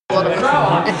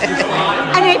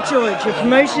Annette George, your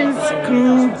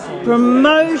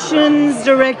promotions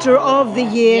director of the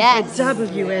year for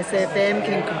WSFM.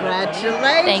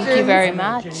 Congratulations. Thank you very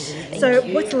much.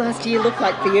 What's the last year look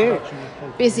like for you?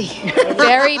 Busy.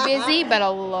 Very busy, but a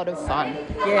lot of fun.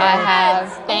 Yeah. I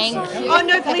have. Thank you. Oh,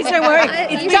 no, please don't worry.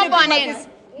 Jump on in.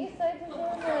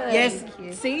 Yes,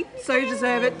 see, so you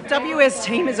deserve it. WS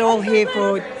team is all here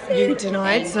for you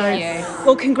tonight. Thank you.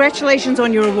 Well, congratulations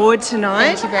on your award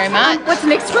tonight. Thank you very much. What's the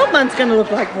next 12 months going to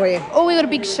look like for you? Oh, we got a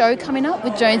big show coming up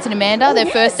with Jones and Amanda, their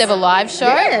first ever live show.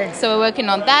 Yeah. So we're working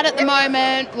on that at the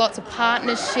moment. Lots of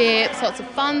partnerships, lots of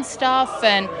fun stuff,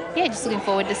 and just looking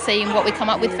forward to seeing what we come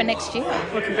up with for next year.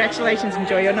 Well, congratulations.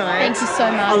 Enjoy your night. Thank you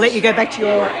so much. I'll let you go back to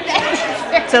your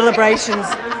celebrations.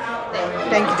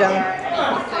 Thank you, darling.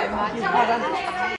 Thank you so much.